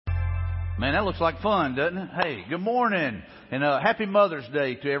Man, that looks like fun, doesn't it? Hey, good morning. And happy Mother's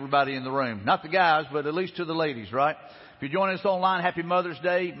Day to everybody in the room. Not the guys, but at least to the ladies, right? If you're joining us online, happy Mother's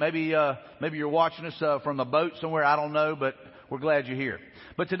Day. Maybe you're watching us from a boat somewhere. I don't know, but we're glad you're here.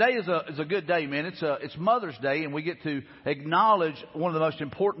 But today is a good day, man. It's Mother's Day, and we get to acknowledge one of the most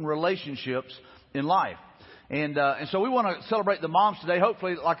important relationships in life. And so we want to celebrate the moms today.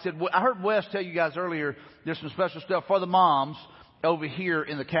 Hopefully, like I said, I heard Wes tell you guys earlier, there's some special stuff for the moms over here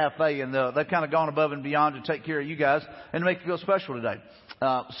in the cafe, and they've kind of gone above and beyond to take care of you guys and make you feel special today.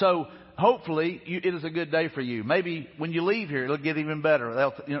 So hopefully it is a good day for you. Maybe when you leave here, it'll get even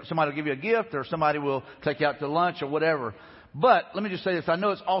better. Somebody will give you a gift, or somebody will take you out to lunch or whatever. But let me just say this. I know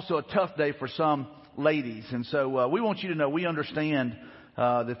it's also a tough day for some ladies. And so we want you to know we understand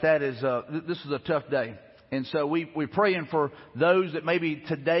this is a tough day. And so we're praying for those that maybe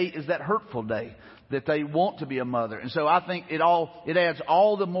today is that hurtful day, that they want to be a mother. And so I think it adds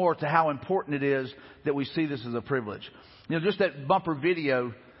all the more to how important it is that we see this as a privilege. Just that bumper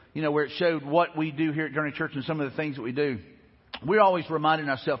video, where it showed what we do here at Journey Church and some of the things that we do. We're always reminding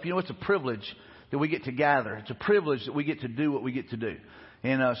ourselves, it's a privilege that we get to gather. It's a privilege that we get to do what we get to do.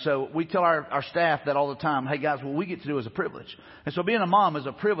 And so we tell our staff that all the time. Hey, guys, what we get to do is a privilege. And so being a mom is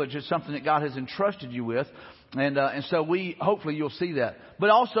a privilege. It's something that God has entrusted you with. And so hopefully you'll see that. But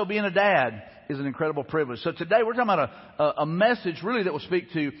also being a dad is an incredible privilege. So today we're talking about a message really that will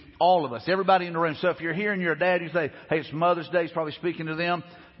speak to all of us, everybody in the room. So if you're here and you're a dad, you say, hey, it's Mother's Day, it's probably speaking to them.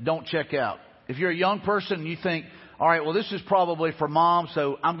 Don't check out. If you're a young person and you think, all right, well, this is probably for mom,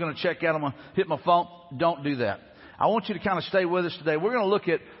 so I'm going to check out, I'm going to hit my phone. Don't do that. I want you to kind of stay with us today. We're going to look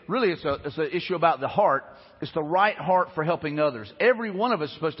at, really it's an issue about the heart. It's the right heart for helping others. Every one of us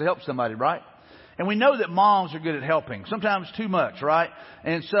is supposed to help somebody, right? And we know that moms are good at helping, sometimes too much, right?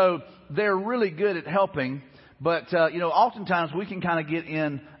 And so they're really good at helping. But, oftentimes we can kind of get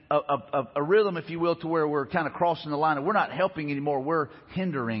in a rhythm, if you will, to where we're kind of crossing the line and we're not helping anymore. We're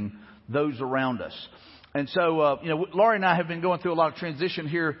hindering those around us. And so, Laurie and I have been going through a lot of transition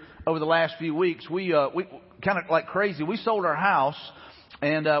here over the last few weeks. We kind of like crazy. We sold our house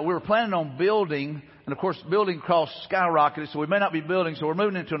and we were planning on building. And of course, building costs skyrocketed, so we may not be building. So we're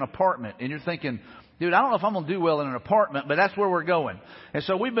moving into an apartment. And you're thinking, dude, I don't know if I'm going to do well in an apartment, but that's where we're going. And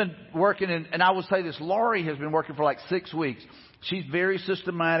so we've been working, and I will say this, Laurie has been working for like 6 weeks. She's very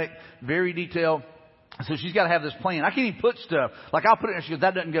systematic, very detailed. So she's got to have this plan. I can't even put stuff. Like I'll put it in, she goes,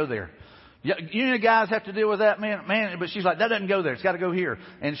 that doesn't go there. You guys have to deal with that, man. But she's like, that doesn't go there. It's got to go here.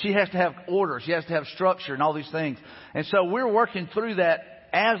 And she has to have order. She has to have structure and all these things. And so we're working through that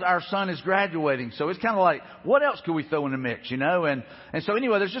as our son is graduating. So it's kind of like, what else could we throw in the mix, And so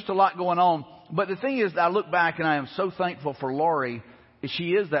anyway, there's just a lot going on. But the thing is, I look back and I am so thankful for Laurie.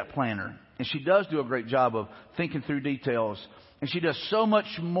 She is that planner. And she does do a great job of thinking through details. And she does so much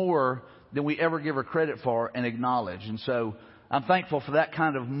more than we ever give her credit for and acknowledge. And so I'm thankful for that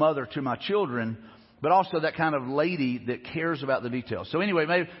kind of mother to my children, but also that kind of lady that cares about the details. So anyway,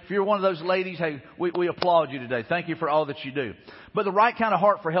 maybe if you're one of those ladies, hey, we applaud you today. Thank you for all that you do. But the right kind of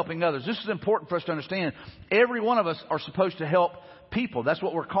heart for helping others. This is important for us to understand. Every one of us are supposed to help people. That's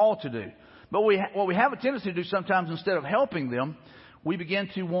what we're called to do. But what we have a tendency to do sometimes, instead of helping them, we begin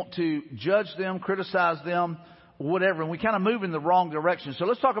to want to judge them, criticize them, whatever, and we kind of move in the wrong direction. So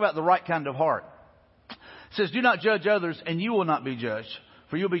let's talk about the right kind of heart. It says, do not judge others, and you will not be judged,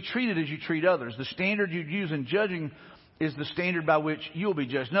 for you'll be treated as you treat others. The standard you use in judging is the standard by which you'll be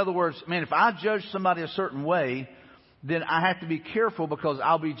judged. In other words, man, if I judge somebody a certain way, then I have to be careful because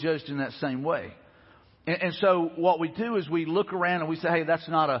I'll be judged in that same way. And so what we do is we look around and we say, hey, that's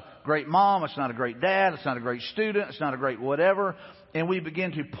not a great mom, it's not a great dad, it's not a great student, it's not a great whatever. And we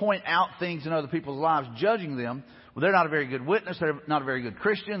begin to point out things in other people's lives, judging them. Well, they're not a very good witness, they're not a very good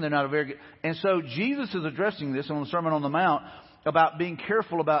Christian, they're not a very good... And so Jesus is addressing this on the Sermon on the Mount about being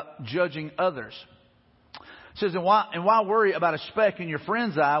careful about judging others. It says, and why worry about a speck in your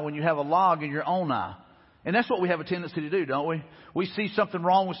friend's eye when you have a log in your own eye? And that's what we have a tendency to do, don't we? We see something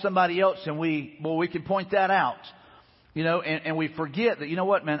wrong with somebody else and we can point that out, and we forget that,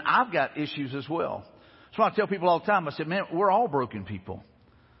 what, man, I've got issues as well. That's why I tell people all the time. I said, man, we're all broken people.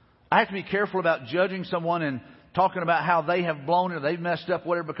 I have to be careful about judging someone and talking about how they have blown it or they've messed up,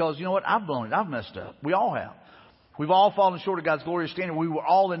 whatever, because you know what? I've blown it. I've messed up. We all have. We've all fallen short of God's glorious standard. We were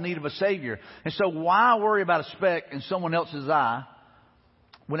all in need of a Savior. And so why worry about a speck in someone else's eye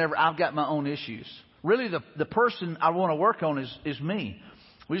whenever I've got my own issues? Really, the person I want to work on is me.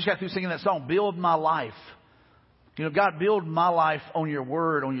 We just got through singing that song, Build My Life. God, build my life on your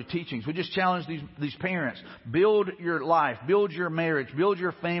word, on your teachings. We just challenge these parents. Build your life, build your marriage, build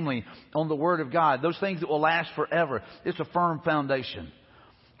your family on the word of God. Those things that will last forever. It's a firm foundation.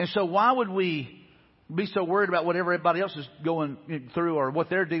 And so why would we be so worried about what everybody else is going through or what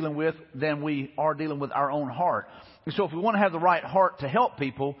they're dealing with than we are dealing with our own heart? And so if we want to have the right heart to help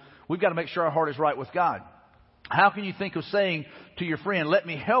people, we've got to make sure our heart is right with God. How can you think of saying to your friend, let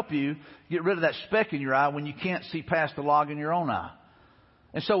me help you get rid of that speck in your eye when you can't see past the log in your own eye?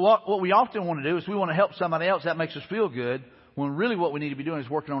 And so what we often want to do is we want to help somebody else. That makes us feel good, when really what we need to be doing is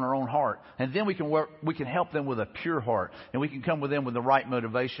working on our own heart. And then we can help them with a pure heart, and we can come with them with the right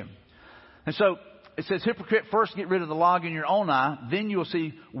motivation. And so it says, hypocrite, first get rid of the log in your own eye, then you will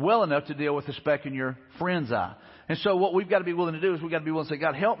see well enough to deal with the speck in your friend's eye. And so what we've got to be willing to do is we've got to be willing to say,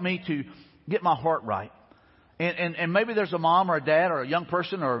 God, help me to get my heart right. And maybe there's a mom or a dad or a young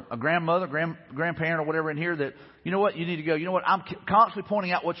person or a grandmother, grandparent or whatever in here that, you know what, you need to go, you know what, I'm constantly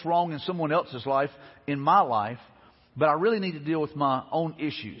pointing out what's wrong in someone else's life, in my life, but I really need to deal with my own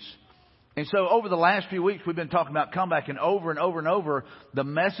issues. And so over the last few weeks, we've been talking about comeback, and over, the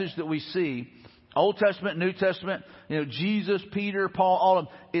message that we see, Old Testament, New Testament, Jesus, Peter, Paul, all of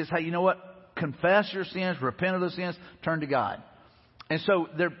them, is, hey, you know what? Confess your sins, repent of those sins, turn to God. And so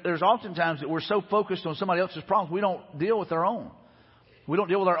there's oftentimes that we're so focused on somebody else's problems, we don't deal with our own. We don't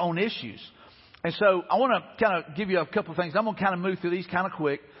deal with our own issues. And so I want to kind of give you a couple of things. I'm going to kind of move through these kind of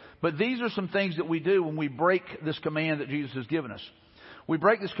quick. But these are some things that we do when we break this command that Jesus has given us. We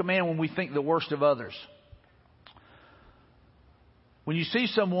break this command when we think the worst of others. When you see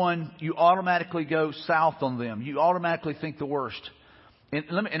someone, you automatically go south on them. You automatically think the worst.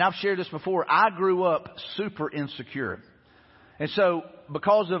 And I've shared this before. I grew up super insecure. And so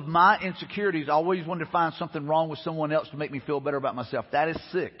because of my insecurities, I always wanted to find something wrong with someone else to make me feel better about myself. That is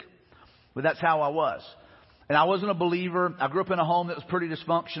sick. But that's how I was. And I wasn't a believer. I grew up in a home that was pretty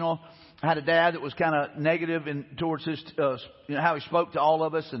dysfunctional. I had a dad that was kind of negative towards his, how he spoke to all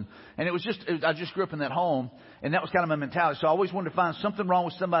of us. And it was I just grew up in that home. And that was kind of my mentality. So I always wanted to find something wrong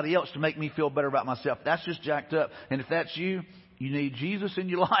with somebody else to make me feel better about myself. That's just jacked up. And if that's you, you need Jesus in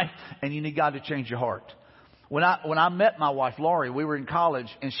your life and you need God to change your heart. When I met my wife, Laurie, we were in college,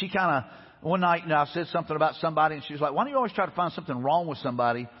 and she kind of, one night, I said something about somebody, and she was like, why do you always try to find something wrong with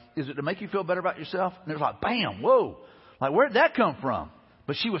somebody? Is it to make you feel better about yourself? And it was like, bam, whoa. Like, where'd that come from?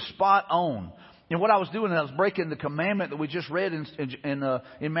 But she was spot on. And what I was doing, I was breaking the commandment that we just read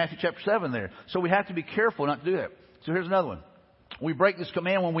in Matthew chapter 7 there. So we have to be careful not to do that. So here's another one. We break this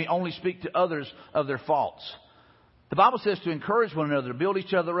command when we only speak to others of their faults. The Bible says to encourage one another, to build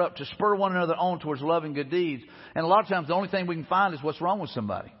each other up, to spur one another on towards love and good deeds. And a lot of times the only thing we can find is what's wrong with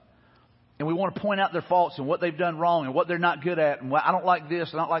somebody. And we want to point out their faults and what they've done wrong and what they're not good at. And I don't like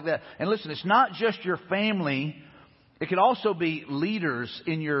this, I don't like that. And listen, it's not just your family. It could also be leaders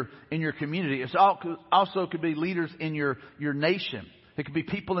in your community. It also could be leaders in your nation. It could be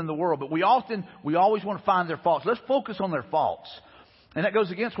people in the world. But we always want to find their faults. Let's focus on their faults. And that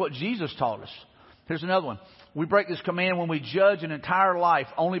goes against what Jesus taught us. Here's another one. We break this command when we judge an entire life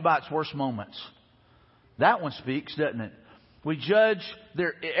only by its worst moments. That one speaks, doesn't it? We judge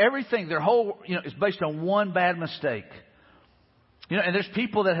everything, their whole, is based on one bad mistake. And there's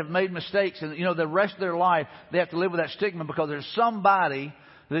people that have made mistakes and, the rest of their life, they have to live with that stigma because there's somebody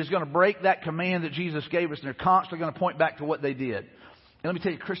that is going to break that command that Jesus gave us, and they're constantly going to point back to what they did. And let me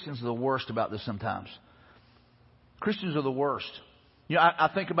tell you, Christians are the worst about this sometimes. Christians are the worst. I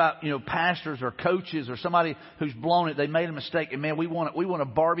think about, pastors or coaches or somebody who's blown it. They made a mistake, and man, we want to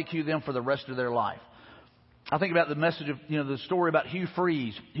barbecue them for the rest of their life. I think about the message of, the story about Hugh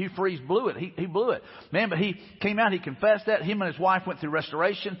Freeze. Hugh Freeze blew it. He blew it. Man, but he came out, he confessed that. Him and his wife went through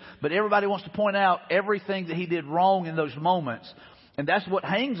restoration, but everybody wants to point out everything that he did wrong in those moments. And that's what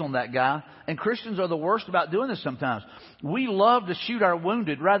hangs on that guy. And Christians are the worst about doing this sometimes. We love to shoot our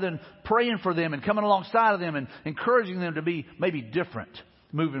wounded rather than praying for them and coming alongside of them and encouraging them to be maybe different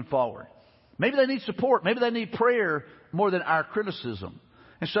moving forward. Maybe they need support. Maybe they need prayer more than our criticism.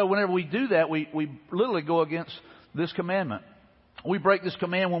 And so whenever we do that, we literally go against this commandment. We break this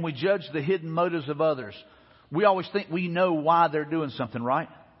command when we judge the hidden motives of others. We always think we know why they're doing something, right?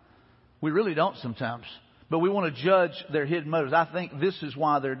 We really don't sometimes. But we want to judge their hidden motives. I think this is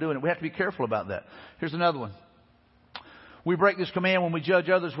why they're doing it. We have to be careful about that. Here's another one. We break this command when we judge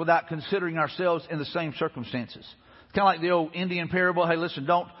others without considering ourselves in the same circumstances. It's kind of like the old Indian parable. Hey, listen,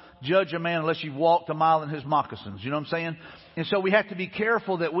 don't judge a man unless you've walked a mile in his moccasins. You know what I'm saying? And so we have to be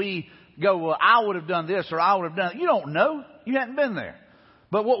careful that we go, well, I would have done this or I would have done it. You don't know. You hadn't been there.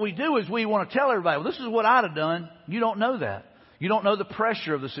 But what we do is we want to tell everybody, well, this is what I'd have done. You don't know that. You don't know the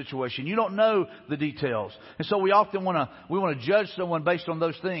pressure of the situation. You don't know the details. And so we often want to judge someone based on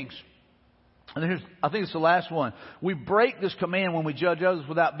those things. And I think it's the last one. We break this command when we judge others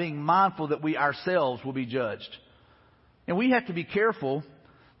without being mindful that we ourselves will be judged. And we have to be careful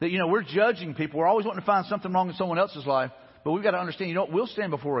That, we're judging people. We're always wanting to find something wrong in someone else's life. But we've got to understand, we'll stand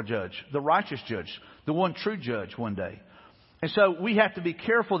before a judge, the righteous judge, the one true judge one day. And so we have to be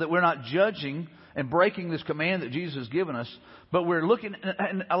careful that we're not judging and breaking this command that Jesus has given us. But we're looking,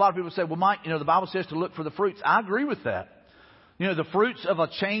 and a lot of people say, well, Mike, the Bible says to look for the fruits. I agree with that. The fruits of a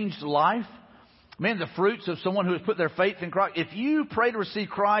changed life. Man, the fruits of someone who has put their faith in Christ. If you pray to receive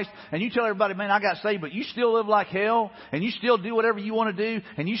Christ and you tell everybody, man, I got saved, but you still live like hell and you still do whatever you want to do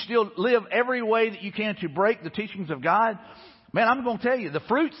and you still live every way that you can to break the teachings of God, man, I'm going to tell you, the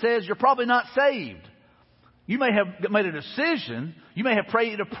fruit says you're probably not saved. You may have made a decision. You may have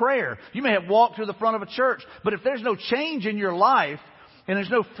prayed a prayer. You may have walked to the front of a church. But if there's no change in your life and there's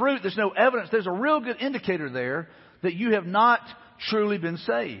no fruit, there's no evidence, there's a real good indicator there that you have not truly been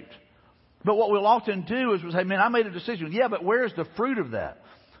saved. But what we'll often do is we'll say, man, I made a decision. Yeah, but where's the fruit of that?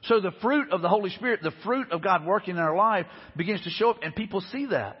 So the fruit of the Holy Spirit, the fruit of God working in our life begins to show up, and people see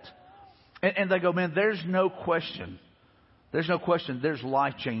that. And they go, man, there's no question. There's no question there's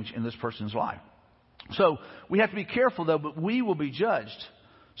life change in this person's life. So we have to be careful, though, but we will be judged.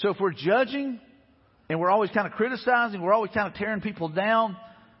 So if we're judging and we're always kind of criticizing, we're always kind of tearing people down,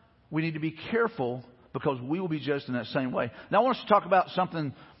 we need to be careful because we will be judged in that same way. Now I want us to talk about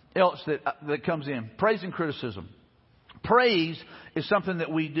something else that comes in. Praise and criticism. Praise is something that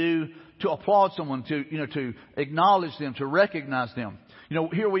we do to applaud someone, to acknowledge them, to recognize them.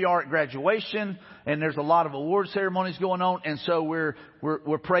 Here we are at graduation, and there's a lot of award ceremonies going on, and so we're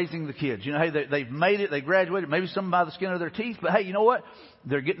praising the kids. Hey, they've made it, they graduated, maybe some by the skin of their teeth, but hey, you know what?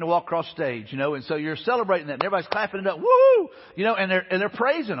 They're getting to walk across stage, and so you're celebrating that, and everybody's clapping it up, woo! And they're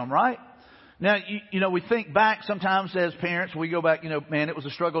praising them, right? Now, we think back sometimes as parents, we go back, man, it was a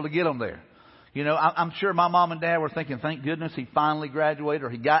struggle to get them there. I'm sure my mom and dad were thinking, thank goodness he finally graduated or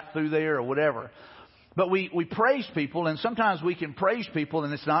he got through there or whatever. But we praise people, and sometimes we can praise people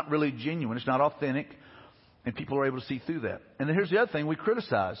and it's not really genuine. It's not authentic, and people are able to see through that. And then here's the other thing, we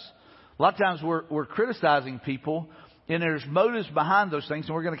criticize. A lot of times we're criticizing people, and there's motives behind those things,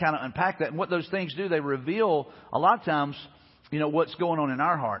 and we're going to kind of unpack that. And what those things do, they reveal a lot of times, what's going on in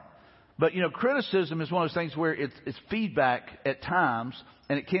our heart. But, criticism is one of those things where it's feedback at times,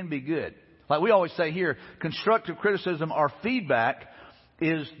 and it can be good. Like we always say here, constructive criticism or feedback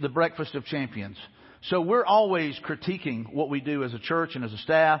is the breakfast of champions. So we're always critiquing what we do as a church and as a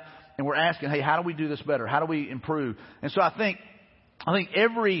staff, and we're asking, hey, how do we do this better? How do we improve? And so I think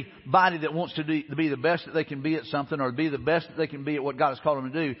everybody that wants to be the best that they can be at something or be the best that they can be at what God has called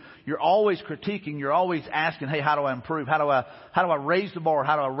them to do, you're always critiquing, you're always asking, hey, how do I improve? How do I raise the bar?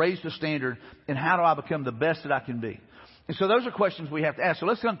 How do I raise the standard? And how do I become the best that I can be? And so those are questions we have to ask. So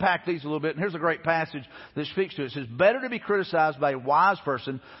let's unpack these a little bit. And here's a great passage that speaks to it. It says, better to be criticized by a wise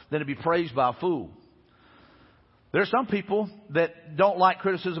person than to be praised by a fool. There are some people that don't like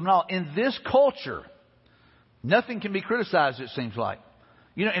criticism at all. In this culture, nothing can be criticized, it seems like.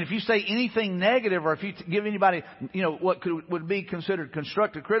 And if you say anything negative or if you give anybody, what would be considered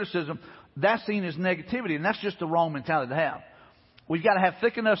constructive criticism, that's seen as negativity. And that's just the wrong mentality to have. We've got to have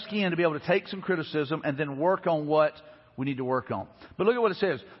thick enough skin to be able to take some criticism and then work on what we need to work on. But look at what it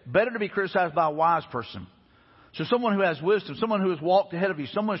says. Better to be criticized by a wise person. So someone who has wisdom, someone who has walked ahead of you,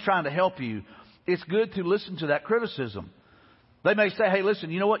 someone who's trying to help you. It's good to listen to that criticism. They may say, hey,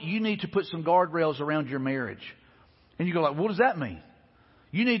 listen, you know what? You need to put some guardrails around your marriage. And you go like, what does that mean?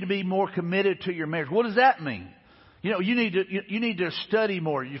 You need to be more committed to your marriage. What does that mean? You need to study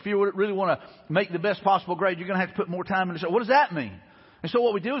more. If you really want to make the best possible grade, you're going to have to put more time into it. What does that mean? And so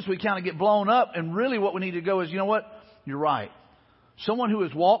what we do is we kind of get blown up, and really what we need to go is, you know what? You're right. Someone who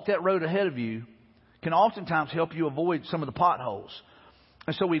has walked that road ahead of you can oftentimes help you avoid some of the potholes.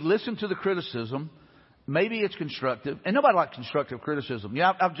 And so we listen to the criticism. Maybe it's constructive. And nobody likes constructive criticism.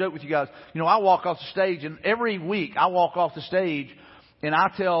 I've joked with you guys. I walk off the stage, and every week I walk off the stage and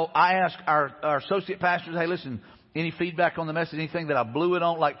I ask our associate pastors, hey, listen, any feedback on the message, anything that I blew it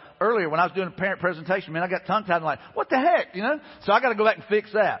on? Like earlier when I was doing a parent presentation, man, I got tongue-tied and like, what the heck, So I got to go back and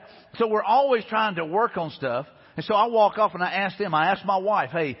fix that. So we're always trying to work on stuff. And so I walk off and I ask them, I ask my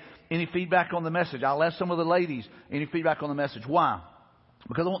wife, hey, any feedback on the message? I'll ask some of the ladies, any feedback on the message? Why?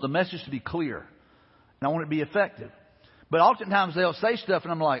 Because I want the message to be clear. And I want it to be effective. But oftentimes they'll say stuff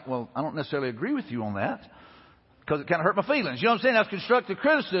and I'm like, well, I don't necessarily agree with you on that. Because it kind of hurt my feelings. You know what I'm saying? That's constructive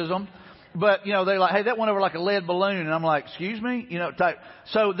criticism. But, they're like, hey, that went over like a lead balloon. And I'm like, excuse me? Type.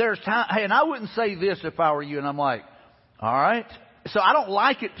 So there's time. Hey, and I wouldn't say this if I were you. And I'm like, all right. So I don't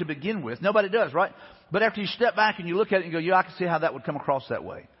like it to begin with. Nobody does, right? But after you step back and you look at it and you go, I can see how that would come across that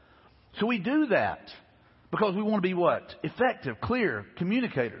way. So we do that because we want to be what? Effective, clear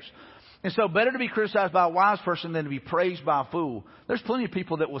communicators. And so better to be criticized by a wise person than to be praised by a fool. There's plenty of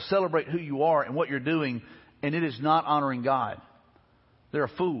people that will celebrate who you are and what you're doing, and it is not honoring God. They're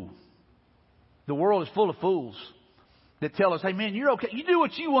a fool. The world is full of fools that tell us, hey man, you're okay. You do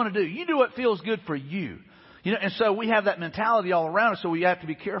what you want to do. You do what feels good for you. You know, and so we have that mentality all around us, so we have to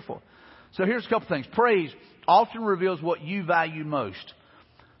be careful. So here's a couple things. Praise often reveals what you value most.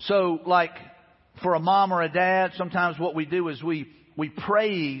 So like for a mom or a dad, sometimes what we do is we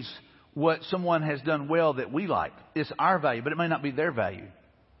praise what someone has done well that we like. It's our value, but it may not be their value.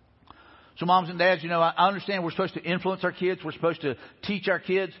 So moms and dads, you know, I understand we're supposed to influence our kids. We're supposed to teach our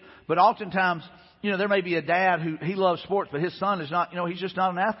kids. But oftentimes, you know, there may be a dad who he loves sports, but his son is not, you know, he's just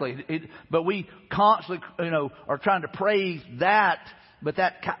not an athlete. But we constantly, you know, are trying to praise that. But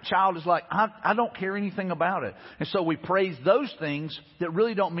that child is like, I don't care anything about it. And so we praise those things that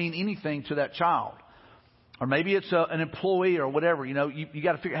really don't mean anything to that child. Or maybe it's an employee or whatever. You know, you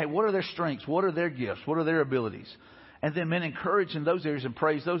got to figure, hey, what are their strengths? What are their gifts? What are their abilities? And then men encourage in those areas and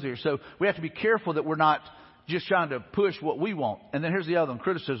praise those areas. So we have to be careful that we're not just trying to push what we want. And then here's the other one.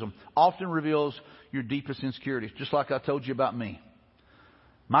 Criticism often reveals your deepest insecurities, just like I told you about me.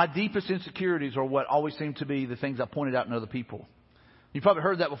 My deepest insecurities are what always seem to be the things I pointed out in other people. You've probably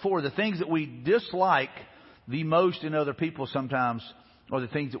heard that before. The things that we dislike the most in other people sometimes are the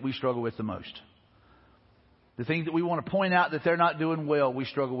things that we struggle with the most. The things that we want to point out that they're not doing well, we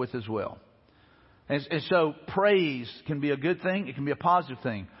struggle with as well. And so praise can be a good thing. It can be a positive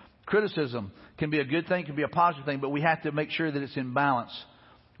thing. Criticism can be a good thing, can be a positive thing. But we have to make sure that it's in balance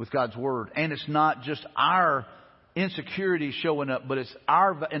with God's Word. And it's not just our insecurities showing up, but it's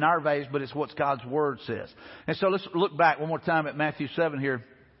in our values, but it's what God's Word says. And so let's look back one more time at Matthew 7 here.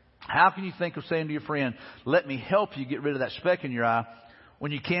 How can you think of saying to your friend, let me help you get rid of that speck in your eye,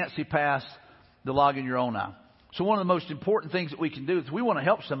 when you can't see past the log in your own eye? So one of the most important things that we can do is we want to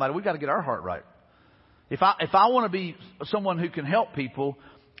help somebody. We've got to get our heart right. If I want to be someone who can help people,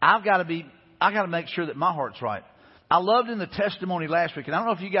 I got to make sure that my heart's right. I loved in the testimony last week, and I don't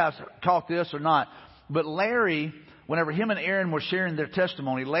know if you guys caught this or not, but Larry, whenever him and Aaron were sharing their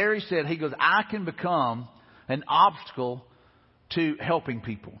testimony, Larry said, he goes, I can become an obstacle to helping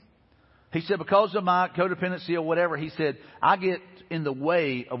people. He said, because of my codependency or whatever, he said, I get in the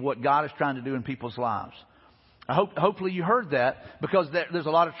way of what God is trying to do in people's lives. Hopefully you heard that, because there's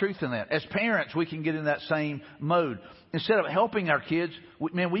a lot of truth in that. As parents, we can get in that same mode. Instead of helping our kids, we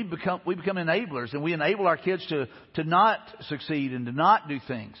become enablers, and we enable our kids to not succeed and to not do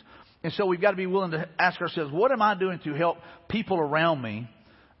things. And so we've got to be willing to ask ourselves, what am I doing to help people around me,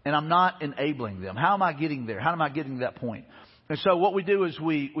 and I'm not enabling them? How am I getting there? How am I getting to that point? And so what we do is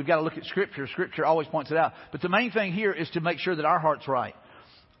we've got to look at Scripture. Scripture always points it out. But the main thing here is to make sure that our heart's right.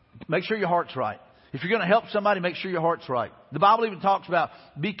 Make sure your heart's right. If you're going to help somebody, make sure your heart's right. The Bible even talks about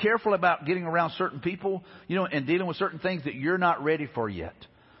be careful about getting around certain people, you know, and dealing with certain things that you're not ready for yet.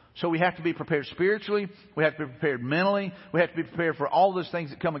 So we have to be prepared spiritually. We have to be prepared mentally. We have to be prepared for all those things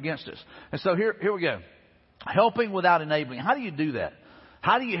that come against us. And so here we go. Helping without enabling. How do you do that?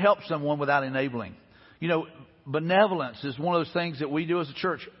 How do you help someone without enabling? You know, benevolence is one of those things that we do as a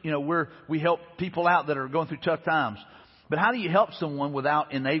church. You know, we help people out that are going through tough times. But how do you help someone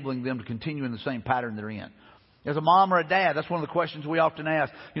without enabling them to continue in the same pattern they're in? As a mom or a dad, that's one of the questions we often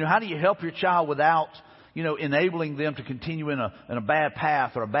ask. You know, how do you help your child without, you know, enabling them to continue in a bad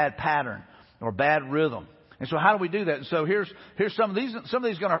path or a bad pattern or a bad rhythm? And so how do we do that? And so here's some of these. Some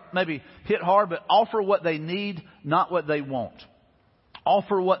of these are going to maybe hit hard, but offer what they need, not what they want.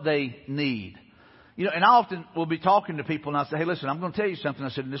 Offer what they need. You know, and I often will be talking to people and I say, hey, listen, I'm going to tell you something. I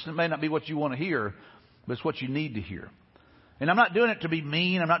said, this may not be what you want to hear, but it's what you need to hear. And I'm not doing it to be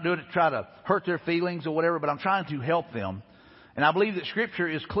mean. I'm not doing it to try to hurt their feelings or whatever, but I'm trying to help them. And I believe that Scripture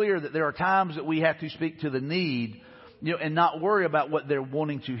is clear that there are times that we have to speak to the need, you know, and not worry about what they're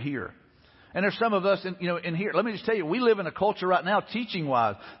wanting to hear. And there's some of us, in here. Let me just tell you, we live in a culture right now,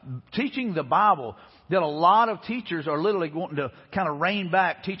 teaching-wise, teaching the Bible, that a lot of teachers are literally wanting to kind of rein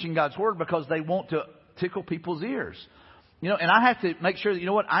back teaching God's Word because they want to tickle people's ears. You know, and I have to make sure that, you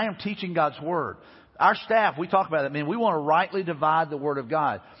know what, I am teaching God's Word. Our staff, we talk about that. Man, we want to rightly divide the Word of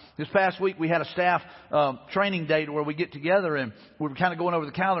God. This past week, we had a staff training day where we get together and we were kind of going over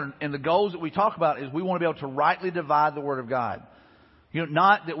the calendar. And the goals that we talk about is we want to be able to rightly divide the Word of God. You know,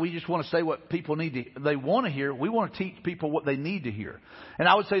 not that we just want to say what people they want to hear. We want to teach people what they need to hear. And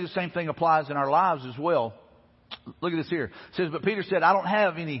I would say the same thing applies in our lives as well. Look at this here. It says, but Peter said, I don't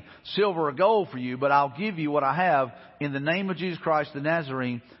have any silver or gold for you, but I'll give you what I have. In the name of Jesus Christ, the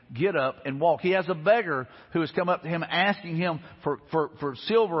Nazarene, get up and walk. He has a beggar who has come up to him asking him for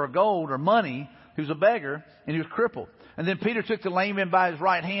silver or gold or money, who's a beggar, and he was crippled. And then Peter took the lame man by his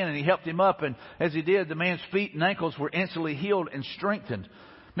right hand and he helped him up. And as he did, the man's feet and ankles were instantly healed and strengthened.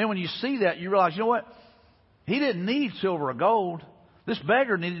 Man, when you see that, you realize, you know what? He didn't need silver or gold. This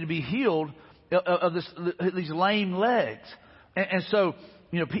beggar needed to be healed of these lame legs. And so,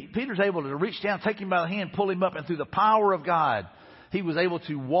 Peter's able to reach down, take him by the hand, pull him up, and through the power of God, he was able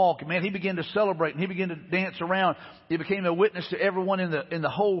to walk. Man, he began to celebrate and he began to dance around. He became a witness to everyone in the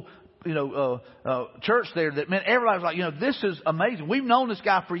whole church there. That meant everybody was like, this is amazing. We've known this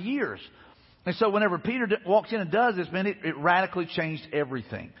guy for years. And so whenever Peter walks in and does this, man, it radically changed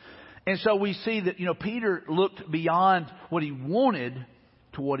everything. And so we see that, Peter looked beyond what he wanted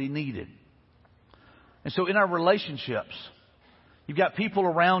to what he needed. And so in our relationships, you've got people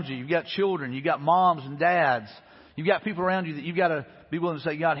around you, you've got children, you've got moms and dads, you've got people around you that you've got to be willing to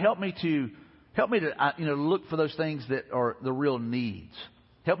say, God, help me to look for those things that are the real needs.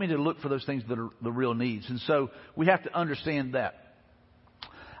 Help me to look for those things that are the real needs. And so we have to understand that.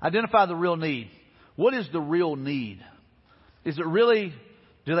 Identify the real need. What is the real need? Is it really,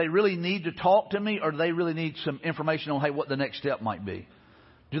 do they really need to talk to me, or do they really need some information on, hey, what the next step might be?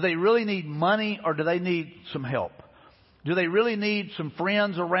 Do they really need money, or do they need some help? Do they really need some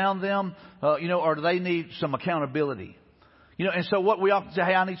friends around them, or do they need some accountability? And so what we often say,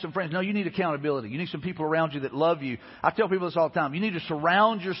 hey, I need some friends. No, you need accountability. You need some people around you that love you. I tell people this all the time. You need to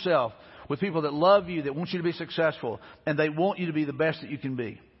surround yourself with people that love you, that want you to be successful, and they want you to be the best that you can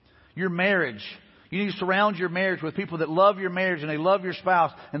be. Your marriage. You need to surround your marriage with people that love your marriage and they love your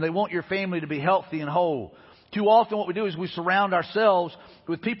spouse and they want your family to be healthy and whole. Too often what we do is we surround ourselves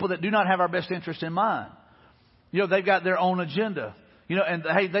with people that do not have our best interest in mind. They've got their own agenda. And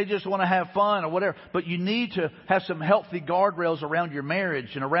hey, they just want to have fun or whatever. But you need to have some healthy guardrails around your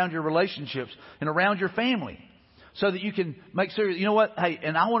marriage and around your relationships and around your family, so that you can make sure, hey,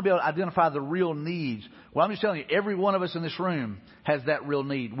 and I want to be able to identify the real needs. Well, I'm just telling you, every one of us in this room has that real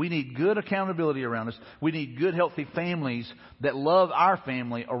need. We need good accountability around us. We need good, healthy families that love our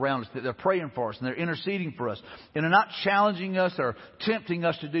family around us, that they're praying for us and they're interceding for us. And they're not challenging us or tempting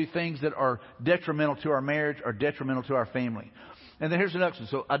us to do things that are detrimental to our marriage or detrimental to our family. And then here's the next one.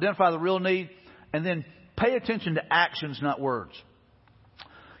 So identify the real need, and then pay attention to actions, not words.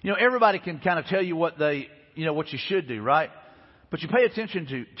 Everybody can kind of tell you what you should do, right? But you pay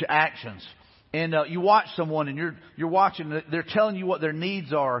attention to actions. And you watch someone and you're watching, they're telling you what their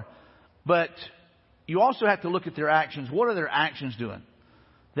needs are, but you also have to look at their actions. What are their actions doing?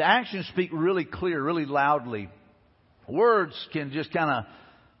 The actions speak really clear, really loudly. Words can just kind of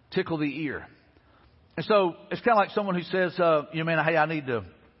tickle the ear. And so it's kind of like someone who says, man, hey,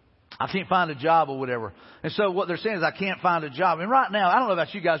 I can't find a job or whatever. And so what they're saying is, I can't find a job. And right now, I don't know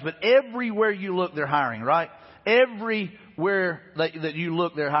about you guys, but everywhere you look, they're hiring, right? Everywhere that you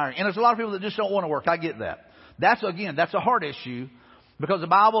look, they're hiring. And there's a lot of people that just don't want to work. I get that. That's a hard issue, because the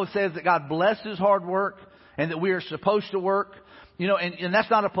Bible says that God blesses hard work and that we are supposed to work. And that's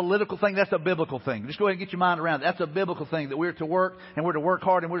not a political thing. That's a biblical thing. Just go ahead and get your mind around it. That's a biblical thing, that we're to work, and we're to work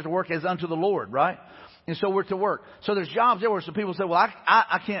hard, and we're to work as unto the Lord, right? And so we're to work. So there's jobs there where some people say, well,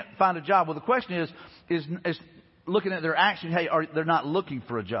 I can't find a job. Well, the question is looking at their actions. Hey, they're not looking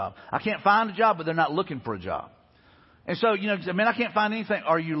for a job. I can't find a job, but they're not looking for a job. And so, man, I can't find anything.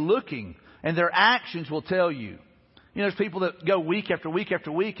 Are you looking? And their actions will tell you. There's people that go week after week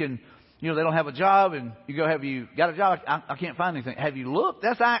after week, and they don't have a job, and you go, have you got a job? I can't find anything. Have you looked?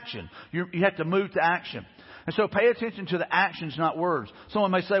 That's action. You have to move to action. And so pay attention to the actions, not words.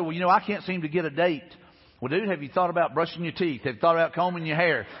 Someone may say, well, I can't seem to get a date. Well, dude, have you thought about brushing your teeth? Have you thought about combing your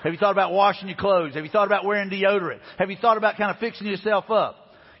hair? Have you thought about washing your clothes? Have you thought about wearing deodorant? Have you thought about kind of fixing yourself up?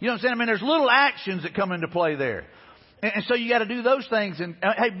 You know what I'm saying? I mean, there's little actions that come into play there. And so you got to do those things. And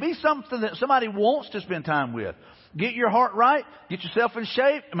hey, be something that somebody wants to spend time with. Get your heart right. Get yourself in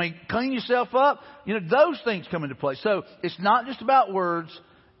shape. Clean yourself up. Those things come into play. So it's not just about words.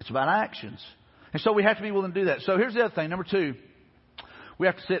 It's about actions. And so we have to be willing to do that. So here's the other thing. Number 2. We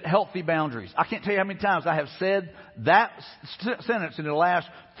have to set healthy boundaries. I can't tell you how many times I have said that sentence in the last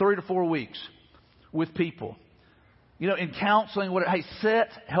 3 to 4 weeks with people. In counseling, hey, set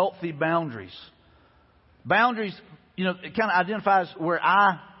healthy boundaries. Boundaries, it kind of identifies where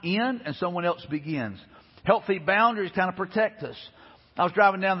I end and someone else begins. Healthy boundaries kind of protect us. I was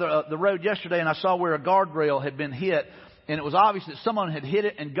driving down the road yesterday and I saw where a guardrail had been hit, and it was obvious that someone had hit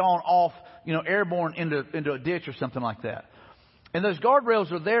it and gone off, airborne into a ditch or something like that. And those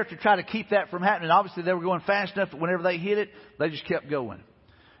guardrails are there to try to keep that from happening. Obviously, they were going fast enough that whenever they hit it, they just kept going.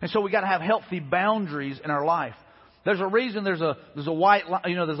 And so we got to have healthy boundaries in our life. There's a reason there's a white line,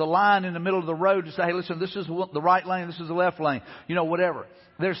 there's a line in the middle of the road to say, hey, listen, this is the right lane, this is the left lane, whatever.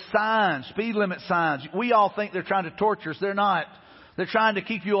 There's signs, speed limit signs. We all think they're trying to torture us. They're not. They're trying to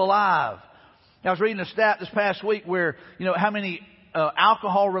keep you alive. I was reading a stat this past week where, how many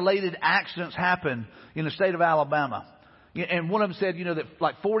alcohol-related accidents happen in the state of Alabama. And one of them said, that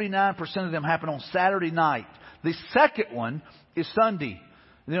like 49% of them happen on Saturday night. The second one is Sunday.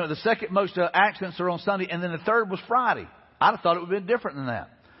 The second most accidents are on Sunday, and then the third was Friday. I'd have thought it would have been different than that.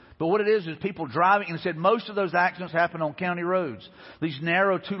 But what it is people driving, and it said most of those accidents happen on county roads. These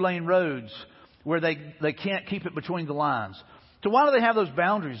narrow 2-lane roads where they can't keep it between the lines. So why do they have those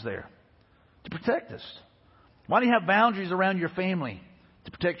boundaries there? To protect us. Why do you have boundaries around your family?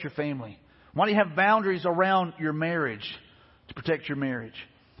 To protect your family. Why do you have boundaries around your marriage? To protect your marriage.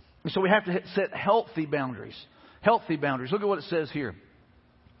 And so we have to set healthy boundaries. Healthy boundaries. Look at what it says here.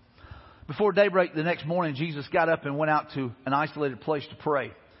 Before daybreak the next morning, Jesus got up and went out to an isolated place to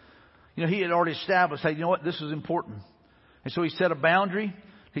pray. He had already established, hey, this is important. And so he set a boundary.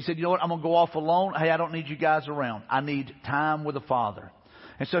 He said, I'm going to go off alone. Hey, I don't need you guys around. I need time with the Father.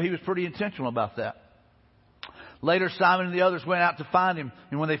 And so he was pretty intentional about that. Later, Simon and the others went out to find him.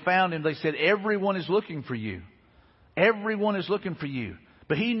 And when they found him, they said, everyone is looking for you. Everyone is looking for you.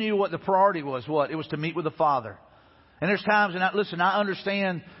 But he knew what the priority was. What? It was to meet with the Father. And there's times, and I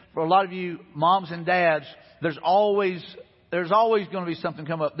understand for a lot of you moms and dads, there's always going to be something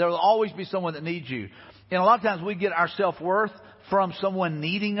come up. There will always be someone that needs you. And a lot of times we get our self-worth from someone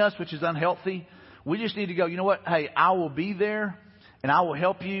needing us, which is unhealthy. We just need to go, hey, I will be there and I will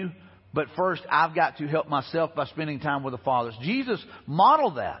help you. But first, I've got to help myself by spending time with the Father. Jesus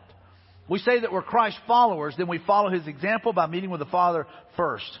modeled that. We say that we're Christ followers, then we follow His example by meeting with the Father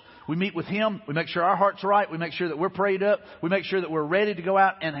first. We meet with Him. We make sure our heart's right. We make sure that we're prayed up. We make sure that we're ready to go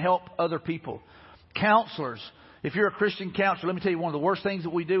out and help other people. Counselors. If you're a Christian counselor, let me tell you, one of the worst things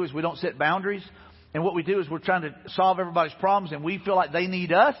that we do is we don't set boundaries. And what we do is we're trying to solve everybody's problems, and we feel like they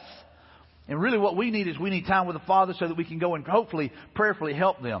need us. And really what we need is we need time with the Father so that we can go and hopefully prayerfully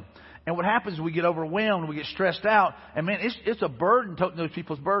help them. And what happens is we get overwhelmed, we get stressed out. And man, it's a burden toting those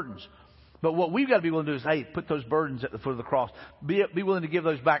people's burdens. But what we've got to be willing to do is, hey, put those burdens at the foot of the cross. Be willing to give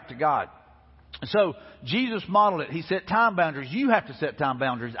those back to God. So Jesus modeled it. He set time boundaries. You have to set time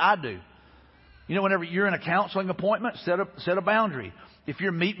boundaries. I do. Whenever you're in a counseling appointment, set a boundary. If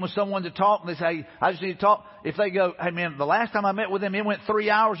you're meeting with someone to talk and they say, hey, I just need to talk. If they go, hey man, the last time I met with them, it went 3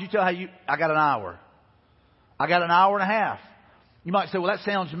 hours. You tell, hey, I got an hour. I got an hour and a half. You might say, well, that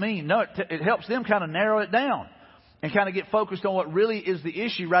sounds mean. No, it helps them kind of narrow it down and kind of get focused on what really is the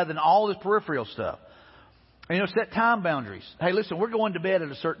issue rather than all this peripheral stuff. And set time boundaries. Hey, listen, we're going to bed at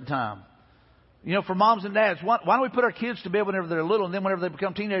a certain time. For moms and dads, why don't we put our kids to bed whenever they're little, and then whenever they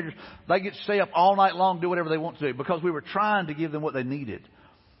become teenagers, they get to stay up all night long, do whatever they want to do, because we were trying to give them what they needed.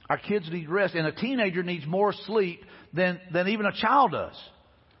 Our kids need rest, and a teenager needs more sleep than even a child does.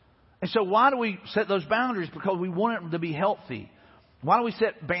 And so why do we set those boundaries? Because we want them to be healthy. Why do we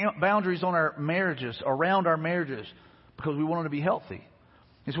set boundaries on our marriages, around our marriages? Because we want them to be healthy.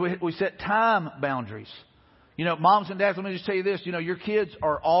 And so we set time boundaries. Moms and dads, let me just tell you this. Your kids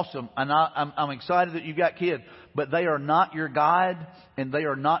are awesome. And I'm excited that you've got kids. But they are not your guide and they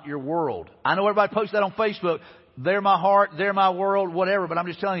are not your world. I know everybody posts that on Facebook. They're my heart, they're my world, whatever. But I'm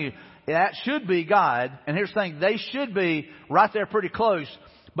just telling you, that should be God. And here's the thing. They should be right there pretty close.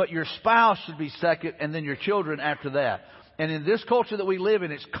 But your spouse should be second and then your children after that. And in this culture that we live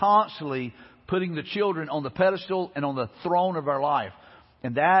in, it's constantly putting the children on the pedestal and on the throne of our life.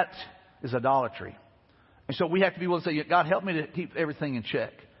 And that is idolatry. And so we have to be able to say, God, help me to keep everything in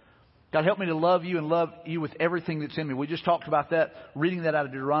check. God, help me to love you and love you with everything that's in me. We just talked about that, reading that out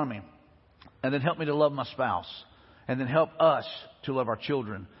of Deuteronomy. And then help me to love my spouse. And then help us to love our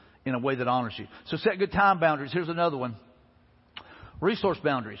children in a way that honors you. So set good time boundaries. Here's another one. Resource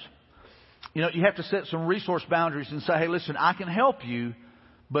boundaries. You have to set some resource boundaries and say, hey, listen, I can help you.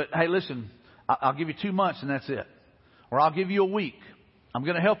 But, hey, listen, I'll give you 2 months and that's it. Or I'll give you a week. I'm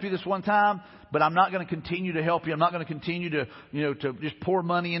going to help you this one time, but I'm not going to continue to help you. I'm not going to continue to, to just pour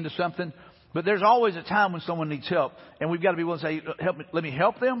money into something. But there's always a time when someone needs help. And we've got to be willing to say, let me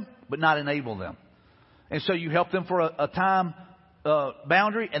help them, but not enable them. And so you help them for a time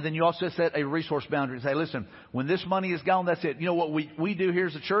boundary, and then you also set a resource boundary and say, listen, when this money is gone, that's it. What we do here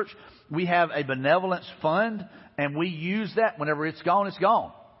as a church? We have a benevolence fund, and we use that. Whenever it's gone, it's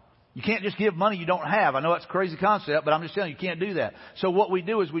gone. You can't just give money you don't have. I know that's a crazy concept, but I'm just telling you, you can't do that. So what we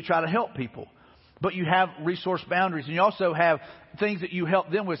do is we try to help people. But you have resource boundaries, and you also have things that you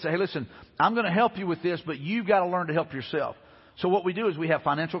help them with. Say, hey, listen, I'm going to help you with this, but you've got to learn to help yourself. So what we do is we have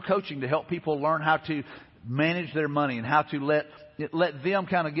financial coaching to help people learn how to manage their money and how to let them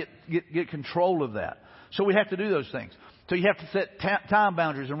kind of get control of that. So we have to do those things. So you have to set time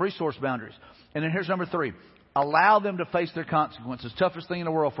boundaries and resource boundaries. And then here's number 3. Allow them to face their consequences. Toughest thing in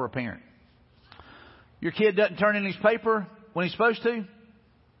the world for a parent. Your kid doesn't turn in his paper when he's supposed to.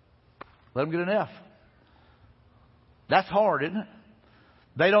 Let him get an F. That's hard, isn't it?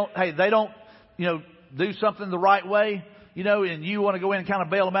 They don't, do something the right way, and you want to go in and kind of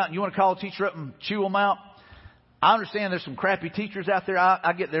bail them out, and you want to call a teacher up and chew them out. I understand there's some crappy teachers out there.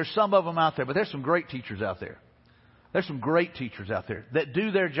 I get there's some of them out there, but there's some great teachers out there. There's some great teachers out there that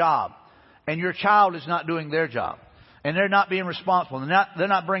do their job, and your child is not doing their job, and they're not being responsible. They're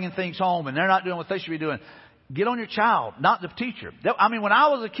not bringing things home, and they're not doing what they should be doing. Get on your child, not the teacher. I mean, when I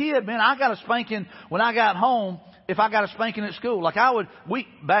was a kid, man, I got a spanking when I got home. If I got a spanking at school, like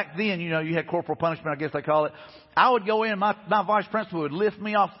back then, you had corporal punishment, I guess they call it. I would go in, my vice principal would lift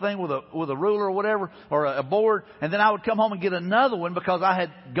me off the thing with a ruler or whatever, or a board, and then I would come home and get another one because I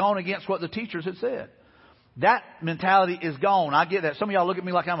had gone against what the teachers had said. That mentality is gone. I get that. Some of y'all look at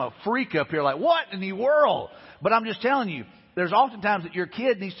me like I'm a freak up here, like, what in the world? But I'm just telling you, there's oftentimes that your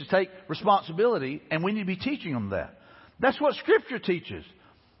kid needs to take responsibility, and we need to be teaching them that. That's what Scripture teaches.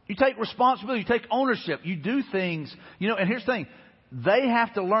 You take responsibility, you take ownership, you do things, and here's the thing. They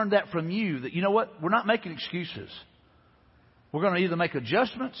have to learn that from you, that, you know what, we're not making excuses. We're going to either make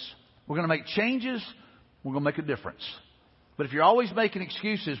adjustments, we're going to make changes, we're going to make a difference. But if you're always making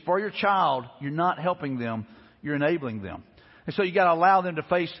excuses for your child, you're not helping them, you're enabling them. And so you got to allow them to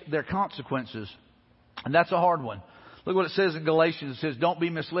face their consequences. And that's a hard one. Look what it says in Galatians. It says, don't be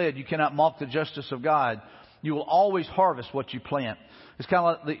misled. You cannot mock the justice of God. You will always harvest what you plant. It's kind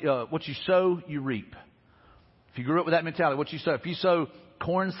of like what you sow, you reap. If you grew up with that mentality, what you sow. If you sow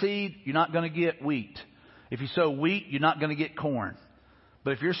corn seed, you're not going to get wheat. If you sow wheat, you're not going to get corn.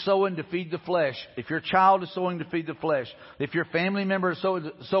 But if you're sowing to feed the flesh, if your child is sowing to feed the flesh, if your family member is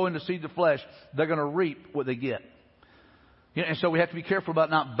sowing to feed the flesh, they're going to reap what they get. And so we have to be careful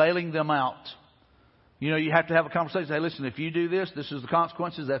about not bailing them out. You have to have a conversation. Hey, listen, if you do this is the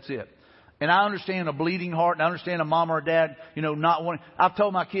consequences. That's it. And I understand a bleeding heart, and I understand a mom or a dad, not wanting. I've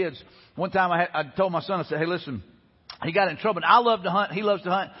told my kids, one time I told my son, I said, hey, listen, he got in trouble. And I love to hunt. He loves to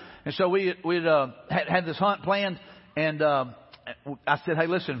hunt. And so we'd had this hunt planned. And I said, hey,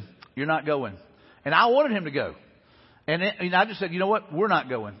 listen, you're not going. And I wanted him to go. And I just said, you know what? We're not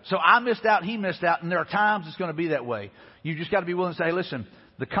going. So I missed out. He missed out. And there are times it's going to be that way. You just got to be willing to say, hey, listen,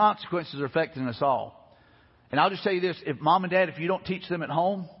 the consequences are affecting us all. And I'll just tell you this. If mom and dad, if you don't teach them at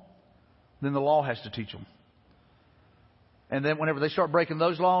home, then the law has to teach them. And then whenever they start breaking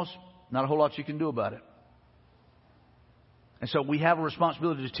those laws, not a whole lot you can do about it. And so we have a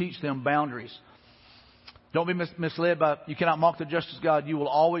responsibility to teach them boundaries. Don't be misled by, you cannot mock the justice of God. You will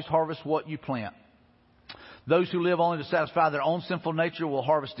always harvest what you plant. Those who live only to satisfy their own sinful nature will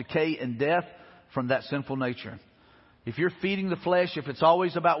harvest decay and death from that sinful nature. If you're feeding the flesh, if it's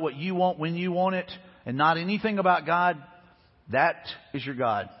always about what you want when you want it, and not anything about God, that is your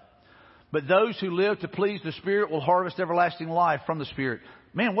God. But those who live to please the Spirit will harvest everlasting life from the Spirit.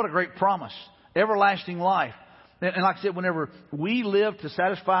 Man, what a great promise. Everlasting life. And like I said, whenever we live to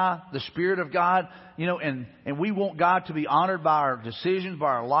satisfy the Spirit of God, and we want God to be honored by our decisions, by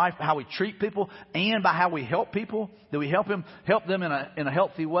our life, how we treat people, and by how we help people, that we help them in a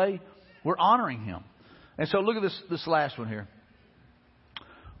healthy way, we're honoring Him. And so look at this last one here.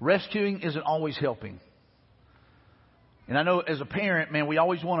 Rescuing isn't always helping. And I know as a parent, man, we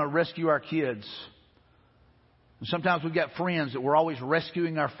always want to rescue our kids. And sometimes we've got friends that we're always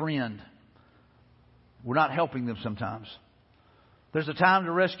rescuing our friend. We're not helping them sometimes. There's a time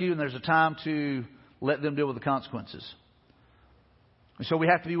to rescue and there's a time to let them deal with the consequences. And so we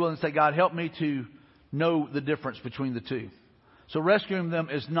have to be willing to say, God, help me to know the difference between the two. So rescuing them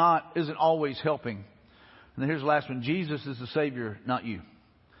isn't always helping. And then here's the last one. Jesus is the Savior, not you.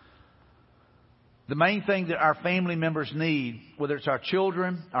 The main thing that our family members need, whether it's our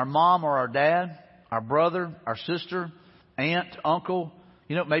children, our mom or our dad, our brother, our sister, aunt, uncle,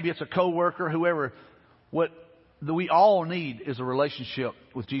 maybe it's a coworker, whoever, what we all need is a relationship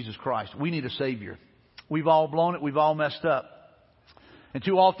with Jesus Christ. We need a Savior. We've all blown it. We've all messed up. And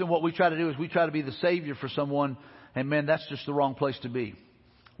too often what we try to do is we try to be the Savior for someone, and man, that's just the wrong place to be.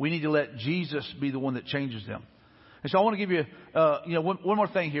 We need to let Jesus be the one that changes them. And so I want to give you, one more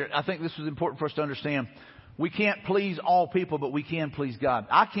thing here. I think this is important for us to understand. We can't please all people, but we can please God.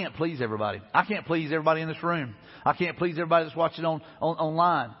 I can't please everybody. I can't please everybody in this room. I can't please everybody that's watching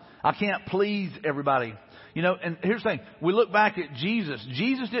online. I can't please everybody. And here's the thing. We look back at Jesus.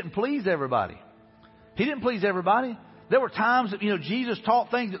 Jesus didn't please everybody. He didn't please everybody. There were times that, Jesus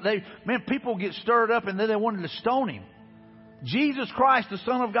taught things that people get stirred up and then they wanted to stone him. Jesus Christ, the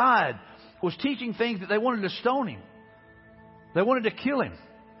Son of God, was teaching things that they wanted to stone him. They wanted to kill him.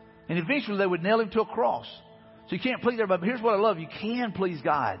 And eventually they would nail him to a cross. So you can't please everybody. But here's what I love. You can please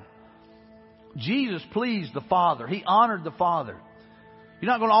God. Jesus pleased the Father. He honored the Father.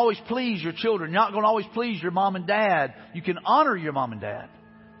 You're not going to always please your children. You're not going to always please your mom and dad. You can honor your mom and dad.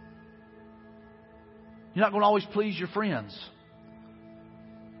 You're not going to always please your friends.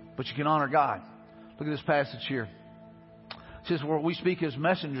 But you can honor God. Look at this passage here. It says, where we speak as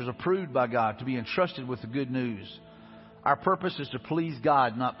messengers approved by God to be entrusted with the good news. Our purpose is to please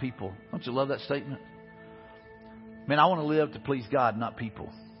God, not people. Don't you love that statement? Man, I want to live to please God, not people.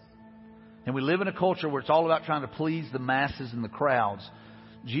 And we live in a culture where it's all about trying to please the masses and the crowds.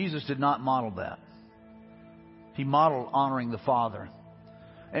 Jesus did not model that. He modeled honoring the Father.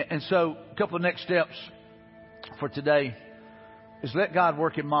 And so, a couple of next steps for today is let God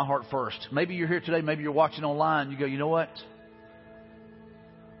work in my heart first. Maybe you're here today, maybe you're watching online, you go, you know what?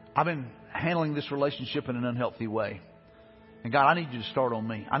 I've been handling this relationship in an unhealthy way. And God, I need you to start on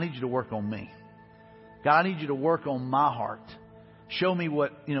me. I need you to work on me. God, I need you to work on my heart. Show me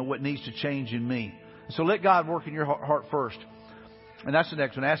what needs to change in me. So let God work in your heart first. And that's the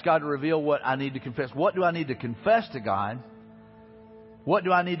next one. Ask God to reveal what I need to confess. What do I need to confess to God? What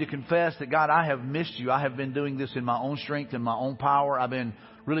do I need to confess that, God, I have missed you. I have been doing this in my own strength and my own power. I've been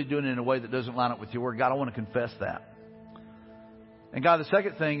really doing it in a way that doesn't line up with your word. God, I want to confess that. And God, the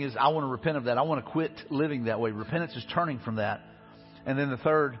second thing is I want to repent of that. I want to quit living that way. Repentance is turning from that. And then the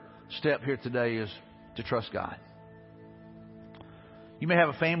third step here today is to trust God. You may have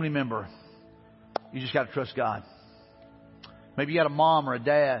a family member. You just got to trust God. Maybe you got a mom or a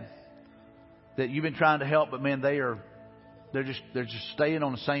dad that you've been trying to help, but man, they're just staying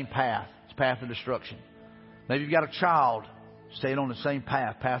on the same path. It's a path of destruction. Maybe you've got a child staying on the same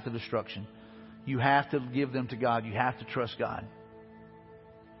path of destruction. You have to give them to God. You have to trust God.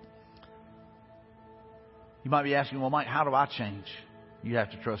 You might be asking, well, Mike, how do I change? You have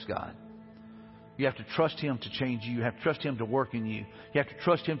to trust God. You have to trust Him to change you. You have to trust Him to work in you. You have to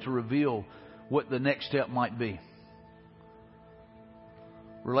trust Him to reveal what the next step might be.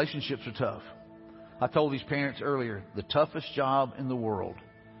 Relationships are tough. I told these parents earlier, the toughest job in the world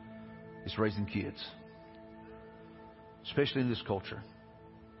is raising kids. Especially in this culture.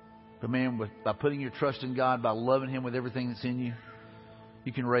 But man, by putting your trust in God, by loving Him with everything that's in you,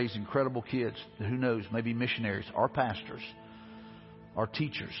 you can raise incredible kids. Who knows, maybe missionaries or pastors or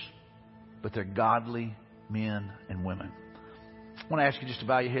teachers. But they're godly men and women. I want to ask you just to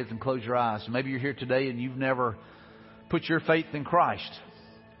bow your heads and close your eyes. Maybe you're here today and you've never put your faith in Christ.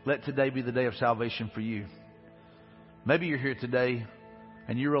 Let today be the day of salvation for you. Maybe you're here today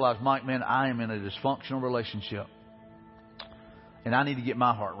and you realize, Mike, man, I am in a dysfunctional relationship. And I need to get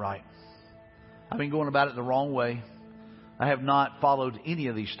my heart right. I've been going about it the wrong way. I have not followed any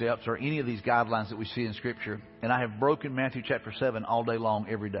of these steps or any of these guidelines that we see in Scripture. And I have broken Matthew chapter 7 all day long,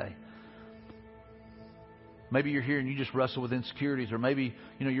 every day. Maybe you're here and you just wrestle with insecurities. Or maybe,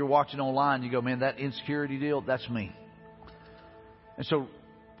 you're watching online and you go, man, that insecurity deal, that's me. And so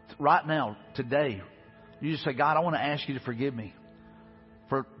right now, today, you just say, God, I want to ask you to forgive me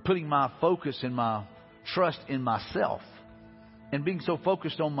for putting my focus and my trust in myself and being so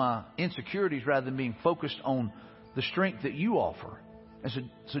focused on my insecurities rather than being focused on the strength that you offer. And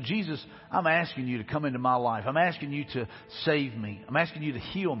so Jesus, I'm asking you to come into my life. I'm asking you to save me. I'm asking you to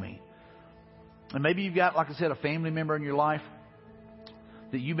heal me. And maybe you've got, like I said, a family member in your life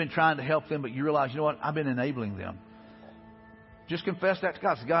that you've been trying to help them, but you realize, you know what, I've been enabling them. Just confess that to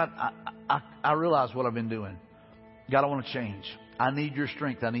God. Say, God, I realize what I've been doing. God, I want to change. I need your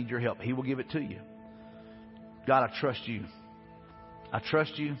strength. I need your help. He will give it to you. God, I trust you. I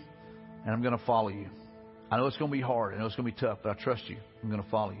trust you, and I'm going to follow you. I know it's going to be hard. I know it's going to be tough, but I trust you. I'm going to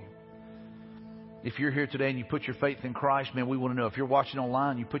follow you. If you're here today and you put your faith in Christ, man, we want to know. If you're watching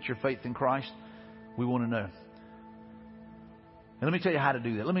online, you put your faith in Christ, we want to know. And let me tell you how to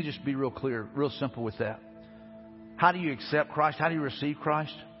do that. Let me just be real clear, real simple with that. How do you accept Christ? How do you receive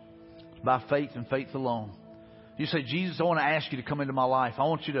Christ? By faith and faith alone. You say, Jesus, I want to ask you to come into my life. I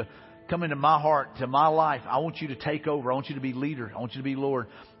want you to come into my heart, to my life. I want you to take over. I want you to be leader. I want you to be Lord.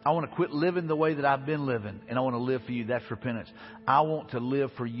 I want to quit living the way that I've been living, and I want to live for you. That's repentance. I want to live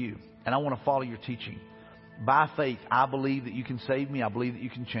for you, and I want to follow your teaching. By faith, I believe that you can save me. I believe that you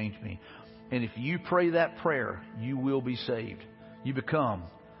can change me. And if you pray that prayer, you will be saved. You become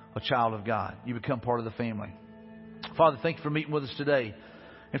a child of God. You become part of the family. Father, thank you for meeting with us today.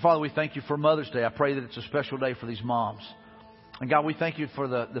 And Father, we thank you for Mother's Day. I pray that it's a special day for these moms. And God, we thank you for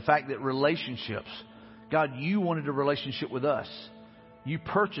the fact that relationships God, you wanted a relationship with us. You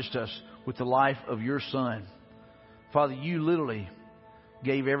purchased us with the life of your Son. Father, you literally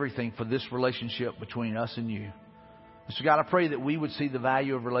gave everything for this relationship between us and you. So God, I pray that we would see the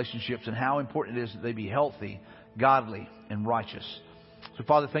value of relationships and how important it is that they be healthy, godly, and righteous. So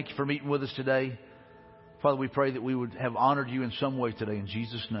Father, thank you for meeting with us today. Father, we pray that we would have honored you in some way today. In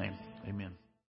Jesus' name, amen.